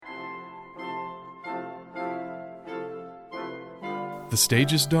The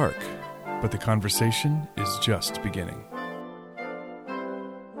stage is dark, but the conversation is just beginning.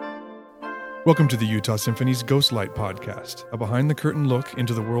 Welcome to the Utah Symphony's Ghostlight podcast, a behind-the-curtain look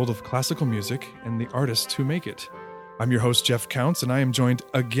into the world of classical music and the artists who make it. I'm your host, Jeff Counts, and I am joined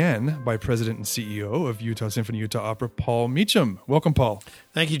again by President and CEO of Utah Symphony Utah Opera, Paul Meecham. Welcome, Paul.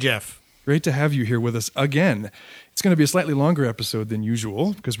 Thank you, Jeff. Great to have you here with us again. It's going to be a slightly longer episode than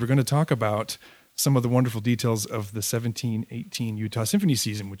usual because we're going to talk about some of the wonderful details of the 17-18 Utah Symphony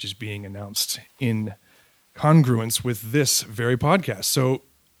season, which is being announced in congruence with this very podcast. So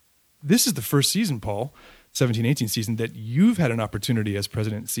this is the first season, Paul, 17-18 season, that you've had an opportunity as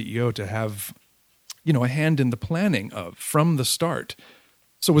president and CEO to have, a hand in the planning of from the start.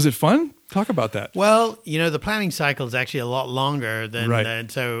 So was it fun? Talk about that. Well, the planning cycle is actually a lot longer than right. that.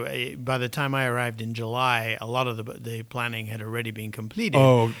 So by the time I arrived in July, a lot of the planning had already been completed.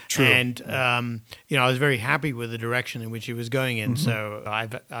 Oh, true. And, I was very happy with the direction in which he was going in. Mm-hmm. So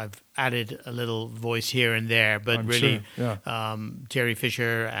I've added a little voice here and there, but I'm really, sure. Yeah. Terry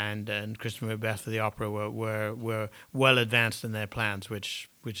Fisher and Kristen Macbeth for the opera were well advanced in their plans, which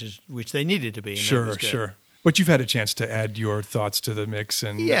they needed to be. Sure. But you've had a chance to add your thoughts to the mix,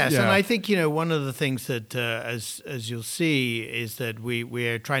 and yes, and I think one of the things that, as you'll see, is that we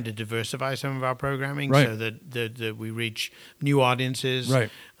are trying to diversify some of our programming, right. so that we reach new audiences, right.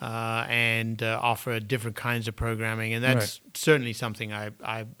 And offer different kinds of programming, and that's right. certainly something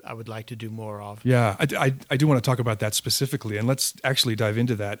I would like to do more of. Yeah, I do want to talk about that specifically, and let's actually dive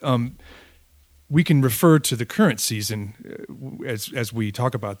into that. We can refer to the current season as we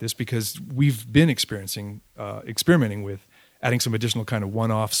talk about this because we've been experimenting with adding some additional kind of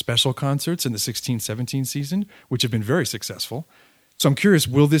one-off special concerts in the 16-17 season, which have been very successful. So I'm curious,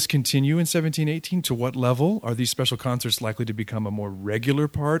 will this continue in 17-18? To what level? Are these special concerts likely to become a more regular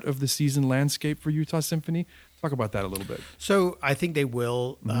part of the season landscape for Utah Symphony? Talk about that a little bit. So I think they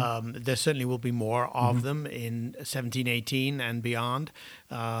will. Mm-hmm. There certainly will be more of mm-hmm. them in 17-18 and beyond.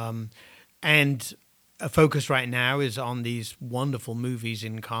 And a focus right now is on these wonderful movies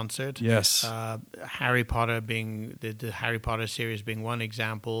in concert. Yes. Harry Potter being the Harry Potter series being one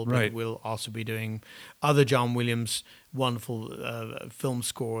example, but right. we'll also be doing other John Williams wonderful film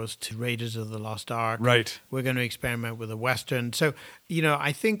scores to Raiders of the Lost Ark. Right. We're going to experiment with a Western. So,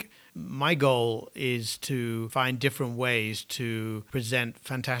 I think my goal is to find different ways to present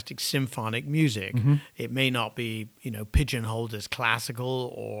fantastic symphonic music. Mm-hmm. It may not be, pigeonholed as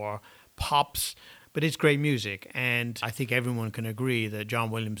classical or pops, but it's great music, and I think everyone can agree that John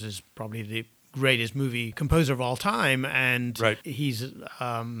Williams is probably the greatest movie composer of all time, and right. he's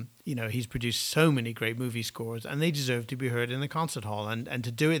he's produced so many great movie scores, and they deserve to be heard in the concert hall. And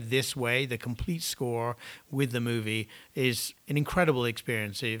to do it this way, the complete score with the movie, is an incredible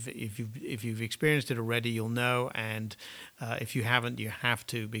experience. If you've experienced it already, you'll know, and if you haven't, you have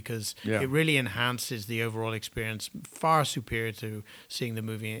to, because it really enhances the overall experience, far superior to seeing the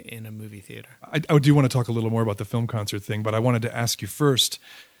movie in a movie theater. I do want to talk a little more about the film concert thing, but I wanted to ask you first,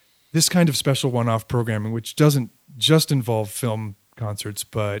 this kind of special one-off programming, which doesn't just involve film concerts,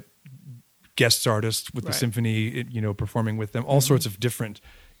 but guest artists with right. the symphony, performing with them, all mm-hmm. sorts of different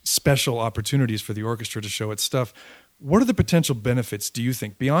special opportunities for the orchestra to show its stuff. What are the potential benefits, do you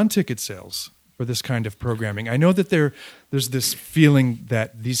think, beyond ticket sales for this kind of programming? I know that there's this feeling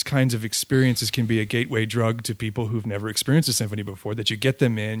that these kinds of experiences can be a gateway drug to people who've never experienced a symphony before, that you get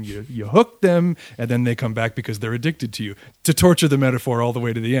them in, you hook them, and then they come back because they're addicted to you, to torture the metaphor all the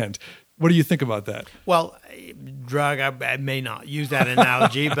way to the end. What do you think about that? Well, drug, I may not use that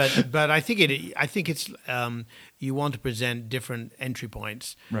analogy, but I think it's you want to present different entry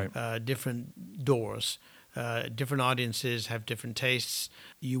points, right. Different doors. Different audiences have different tastes.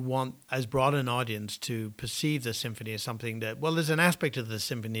 You want as broad an audience to perceive the symphony as something that, there's an aspect of the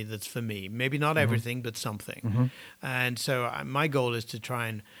symphony that's for me. Maybe not mm-hmm. everything, but something. Mm-hmm. And so my goal is to try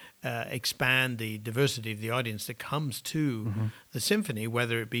and expand the diversity of the audience that comes to mm-hmm. the symphony,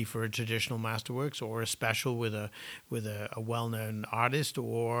 whether it be for a traditional masterworks or a special with a well-known artist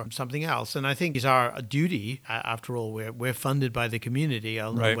or something else. And I think it's our duty. After all, we're funded by the community,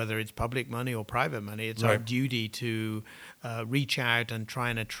 right. whether it's public money or private money. It's right. our duty to reach out and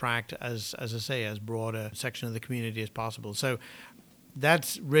try and attract, as I say, as broad a section of the community as possible. So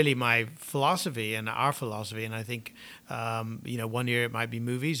that's really my philosophy and our philosophy. And I think, 1 year it might be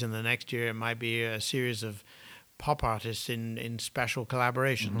movies, and the next year it might be a series of pop artists in special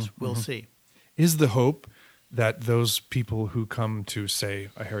collaborations. Mm-hmm. We'll mm-hmm. see. Is the hope that those people who come to, say,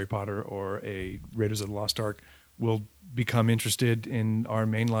 a Harry Potter or a Raiders of the Lost Ark will become interested in our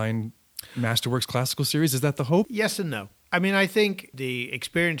mainline Masterworks classical series? Is that the hope? Yes and no. I mean, I think the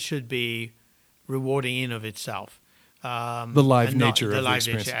experience should be rewarding in of itself. The live nature of the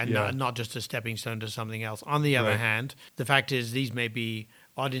experience. And not just a stepping stone to something else. On the other hand, the fact is these may be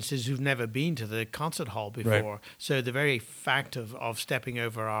audiences who've never been to the concert hall before. Right. So the very fact of stepping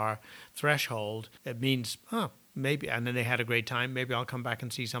over our threshold, it means, maybe, and then they had a great time, maybe I'll come back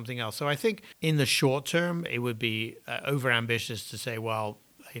and see something else. So I think in the short term, it would be overambitious to say, well,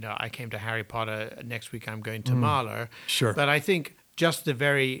 I came to Harry Potter, next week I'm going to Mahler. Sure. But I think just the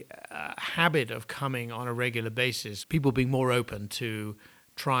very habit of coming on a regular basis, people being more open to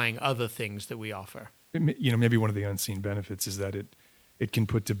trying other things that we offer. Maybe one of the unseen benefits is that it can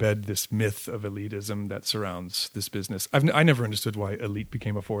put to bed this myth of elitism that surrounds this business. I never understood why elite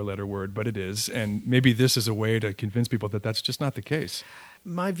became a 4-letter word, but it is. And maybe this is a way to convince people that that's just not the case.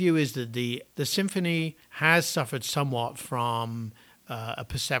 My view is that the symphony has suffered somewhat from a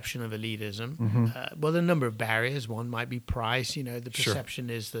perception of elitism. Well, a number of barriers. One might be price. The perception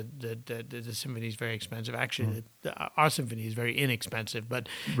is that the symphony is very expensive. Actually, our symphony is very inexpensive, but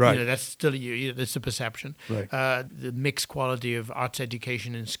that's still that's the perception. Right. The mixed quality of arts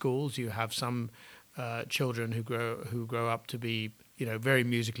education in schools. You have some children who grow up to be very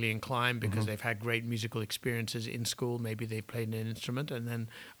musically inclined because they've had great musical experiences in school. Maybe they've played an instrument, and then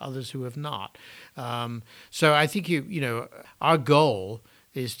others who have not. So I think our goal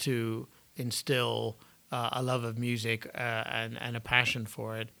is to instill a love of music and a passion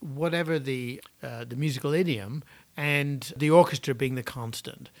for it, whatever the musical idiom, and the orchestra being the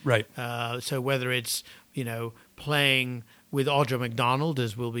constant. Right. So whether it's playing with Audra McDonald,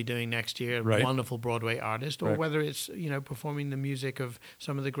 as we'll be doing next year, a wonderful Broadway artist, or whether it's performing the music of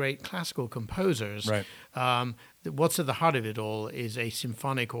some of the great classical composers. Right. What's at the heart of it all is a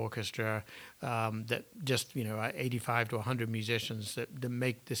symphonic orchestra that just 85 to 100 musicians that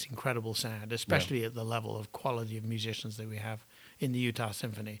make this incredible sound, especially at the level of quality of musicians that we have in the Utah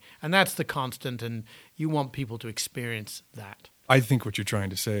Symphony. And that's the constant, and you want people to experience that. I think what you're trying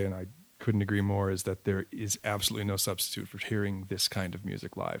to say, and I couldn't agree more, is that there is absolutely no substitute for hearing this kind of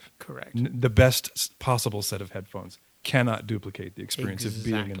music live. Correct. The best possible set of headphones cannot duplicate the experience of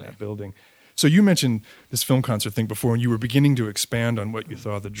being in that building. So you mentioned this film concert thing before, and you were beginning to expand on what you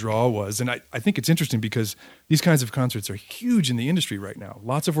thought the draw was. And I think it's interesting because these kinds of concerts are huge in the industry right now.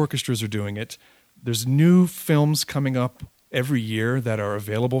 Lots of orchestras are doing it. There's new films coming up every year that are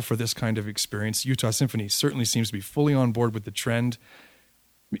available for this kind of experience. Utah Symphony certainly seems to be fully on board with the trend.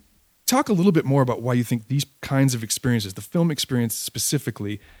 Talk a little bit more about why you think these kinds of experiences, the film experience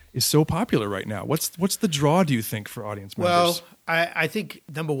specifically, is so popular right now. What's the draw, do you think, for audience members? Well, I think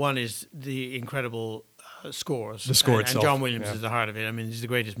number one is the incredible scores. The score and itself. John Williams is the heart of it. I mean, he's the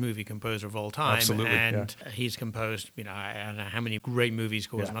greatest movie composer of all time. Absolutely, and he's composed, I don't know how many great movie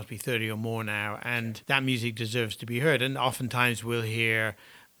scores, must be 30 or more now, and that music deserves to be heard. And oftentimes we'll hear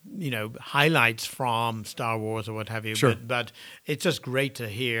highlights from Star Wars or what have you, but it's just great to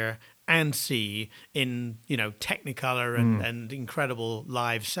hear and see in Technicolor and incredible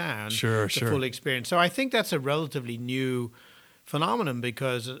live sound, the full experience. So I think that's a relatively new phenomenon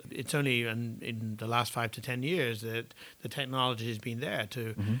because it's only in the last 5 to 10 years that the technology has been there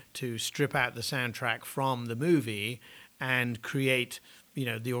to strip out the soundtrack from the movie and create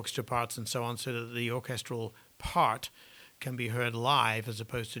the orchestra parts and so on, so that the orchestral part can be heard live as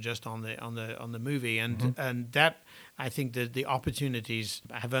opposed to just on the movie, and that I think that the opportunities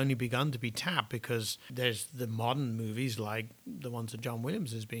have only begun to be tapped because there's the modern movies like the ones that John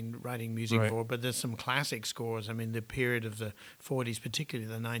Williams has been writing music for, but there's some classic scores. I mean, the period of the 40s,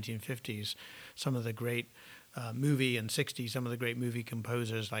 particularly the 1950s, some of the great movie and 60s, some of the great movie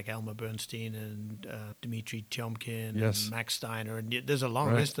composers like Elmer Bernstein and Dmitri Tiomkin and Max Steiner, and there's a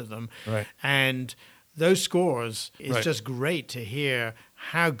long list of them, and those scores, it's just great to hear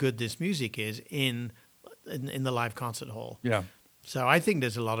how good this music is in the live concert hall. Yeah. So I think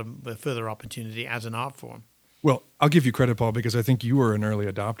there's a lot of further opportunity as an art form. Well, I'll give you credit, Paul, because I think you were an early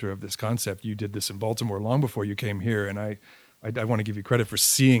adopter of this concept. You did this in Baltimore long before you came here, and I want to give you credit for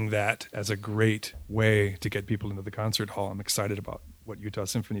seeing that as a great way to get people into the concert hall. I'm excited about what Utah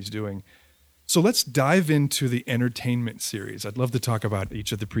Symphony is doing. So let's dive into the entertainment series. I'd love to talk about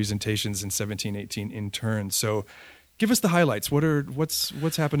each of the presentations in 1718 in turn. So give us the highlights.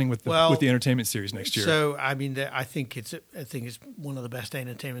 What's happening with the entertainment series next year? So I mean, I think it's one of the best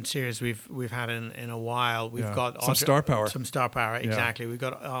entertainment series we've had in a while. We've got some star power. Some star power, exactly. We've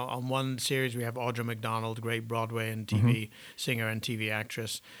got on one series we have Audra McDonald, great Broadway and TV singer and TV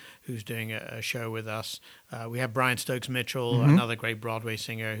actress, who's doing a show with us. We have Brian Stokes Mitchell, another great Broadway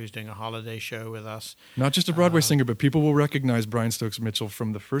singer, who's doing a holiday show with us. Not just a Broadway singer, but people will recognize Brian Stokes Mitchell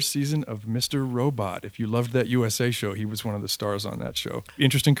from the first season of Mr. Robot. If you loved that USA show, he was one of the stars on that show.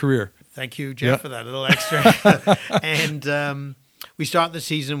 Interesting career. Thank you, Jeff, for that little extra. And we start the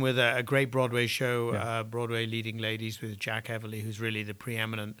season with a great Broadway show, Broadway Leading Ladies, with Jack Everly, who's really the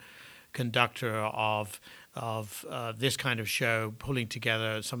preeminent conductor of this kind of show, pulling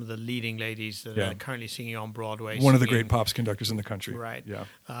together some of the leading ladies that are currently singing on Broadway. One of the great pops conductors in the country. Right.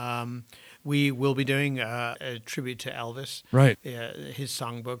 Yeah. We will be doing a tribute to Elvis. Right. His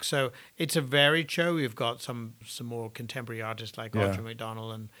songbook. So it's a varied show. We've got some more contemporary artists like Audra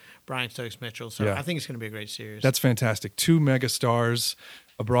McDonald and Brian Stokes Mitchell. So I think it's going to be a great series. That's fantastic. 2 mega stars,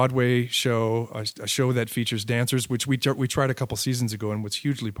 a Broadway show, a show that features dancers, which we tried a couple seasons ago and was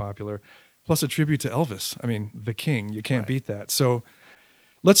hugely popular, plus a tribute to Elvis. I mean, the king. You can't beat that. So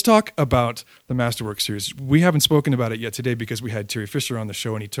let's talk about the Masterwork series. We haven't spoken about it yet today because we had Terry Fisher on the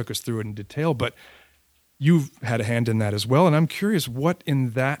show and he took us through it in detail, but you've had a hand in that as well. And I'm curious, what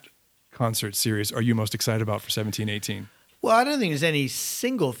in that concert series are you most excited about for 1718? Well, I don't think there's any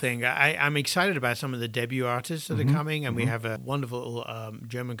single thing. I'm excited about some of the debut artists that are coming, and we have a wonderful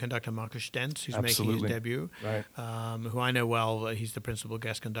German conductor, Markus Stenz, who's making his debut, who I know well. He's the principal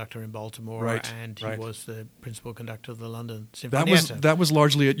guest conductor in Baltimore, and he was the principal conductor of the London Symphony. That was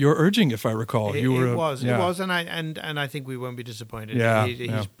largely at your urging, if I recall. It was, and I think we won't be disappointed.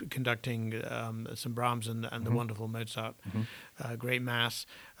 He's conducting some Brahms and the wonderful Mozart, great mass.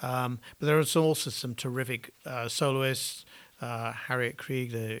 But there are also some terrific soloists. Harriet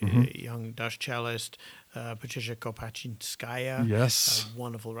Krieg, the young Dutch cellist, Patricia Kopachinskaya, a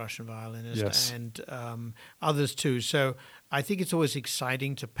wonderful Russian violinist, and others too. So I think it's always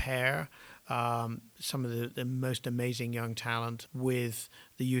exciting to pair some of the most amazing young talent with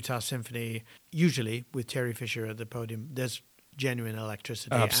the Utah Symphony, usually with Terry Fisher at the podium. There's genuine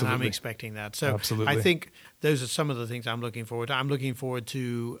electricity, and I'm expecting that. So I think those are some of the things I'm looking forward to. I'm looking forward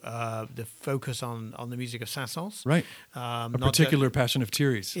to the focus on the music of Saint-Saëns. Right. A particular passion of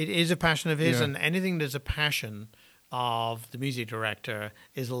Thierry's. It is a passion of his, and anything that's a passion of the music director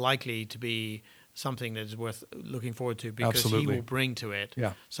is likely to be something that is worth looking forward to, because he will bring to it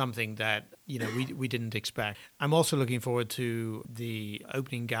something that we didn't expect. I'm also looking forward to the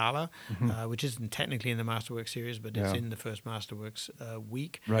opening gala, which isn't technically in the Masterworks series, but it's in the first Masterworks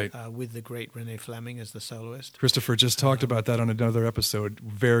week, with the great Renee Fleming as the soloist. Christopher just talked about that on another episode.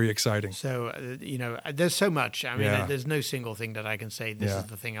 Very exciting. So there's so much. I mean, there's no single thing that I can say this is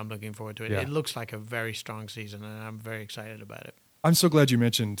the thing I'm looking forward to. It looks like a very strong season, and I'm very excited about it. I'm so glad you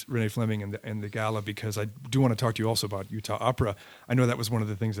mentioned Renee Fleming and the gala, because I do want to talk to you also about Utah Opera. I know that was one of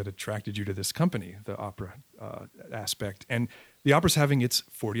the things that attracted you to this company, the opera aspect. And the opera's having its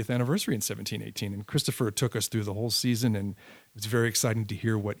 40th anniversary in 1718. And Christopher took us through the whole season, and it's very exciting to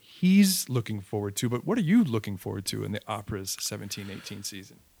hear what he's looking forward to. But what are you looking forward to in the opera's 1718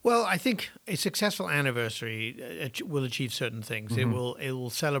 season? Well, I think a successful anniversary will achieve certain things. It will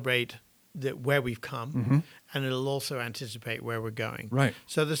celebrate where we've come, and it'll also anticipate where we're going. Right.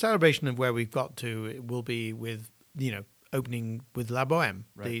 So the celebration of where we've got to will be with, opening with La Bohème,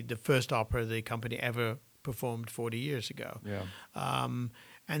 the first opera the company ever performed 40 years ago. Yeah.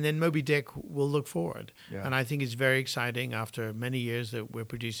 And then Moby Dick will look forward. Yeah. And I think it's very exciting after many years that we're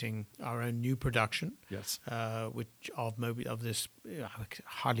producing our own new production. Yes. Which of this, I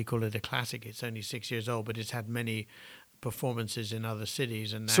hardly call it a classic. It's only 6 years old, but it's had many performances in other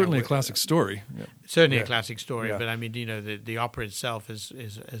cities, and now certainly a classic story. Certainly a classic story, but I mean, the opera itself has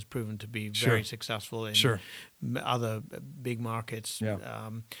proven to be very successful in other big markets.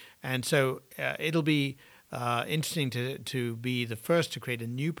 And so it'll be interesting to be the first to create a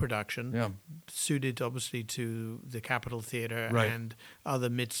new production suited obviously to the Capitol Theater and other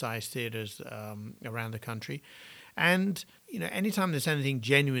mid-sized theaters around the country. And anytime there's anything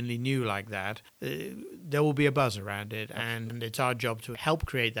genuinely new like that, there will be a buzz around it, and it's our job to help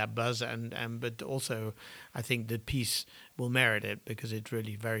create that buzz. But also, I think the piece will merit it because it's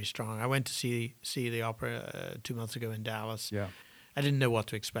really very strong. I went to see the opera 2 months ago in Dallas. Yeah, I didn't know what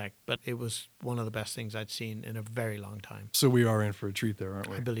to expect, but it was one of the best things I'd seen in a very long time. So we are in for a treat there, aren't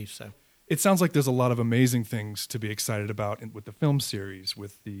we? I believe so. It sounds like there's a lot of amazing things to be excited about with the film series,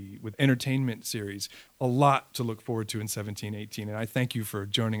 with entertainment series, a lot to look forward to in 1718. And I thank you for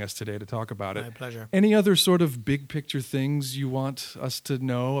joining us today to talk about it. My pleasure. Any other sort of big picture things you want us to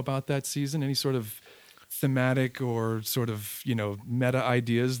know about that season? Any sort of thematic or sort of, meta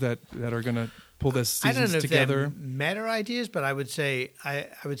ideas that are going to pull this season together? I don't know if they're meta ideas, but I would say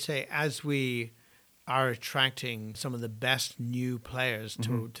as we are attracting some of the best new players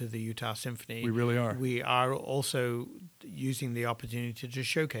to the Utah Symphony. We really are. We are also using the opportunity to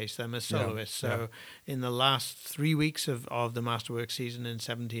showcase them as soloists. So in the last 3 weeks of the Masterworks season in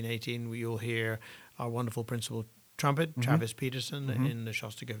 1718, you'll hear our wonderful principal trumpet, Travis Peterson, in the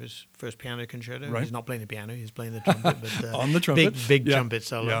Shostakovich's first piano concerto. Right. He's not playing the piano; he's playing the trumpet. But, on the trumpet, big trumpet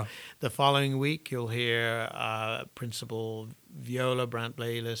solo. Yeah. The following week, you'll hear Principal Viola Brant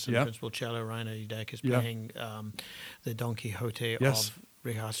Baylis and Principal Cello Rainer Udek is playing the Don Quixote of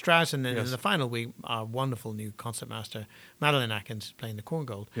Richard Strauss, and then in the final week, our wonderful new concertmaster Madeline Atkins is playing the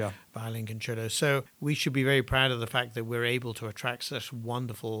Korngold violin concerto. So we should be very proud of the fact that we're able to attract such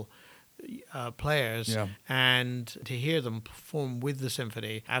wonderful players and to hear them perform with the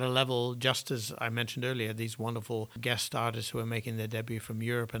symphony at a level, just as I mentioned earlier, these wonderful guest artists who are making their debut from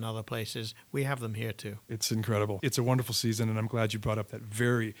Europe and other places. We have them here too. It's incredible. It's a wonderful season, and I'm glad you brought up that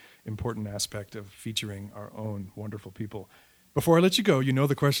very important aspect of featuring our own wonderful people. Before I let you go, you know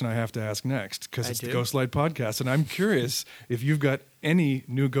the question I have to ask next, because it's the Ghostlight Podcast, and I'm curious if you've got any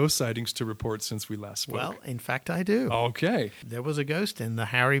new ghost sightings to report since we last spoke. Well, in fact, I do. Okay. There was a ghost in the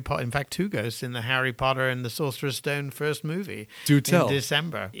Harry Potter, in fact, two ghosts in the Harry Potter and the Sorcerer's Stone first movie. Do tell. In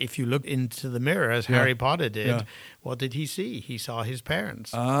December. If you look into the mirror, as Harry Potter did, what did he see? He saw his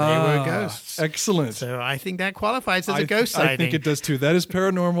parents. They were ghosts. Excellent. So I think that qualifies as a ghost sighting. I think it does too. That is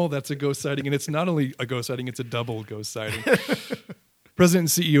paranormal. That's a ghost sighting. And it's not only a ghost sighting, it's a double ghost sighting.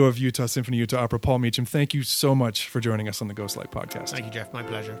 President and CEO of Utah Symphony, Utah Opera, Paul Meecham, thank you so much for joining us on the Ghostlight Podcast. Thank you, Jeff. My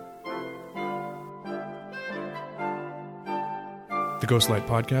pleasure. The Ghostlight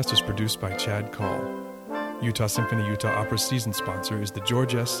Podcast is produced by Chad Call. Utah Symphony, Utah Opera season sponsor is the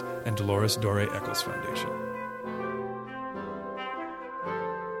George S. and Dolores Dore Eccles Foundation.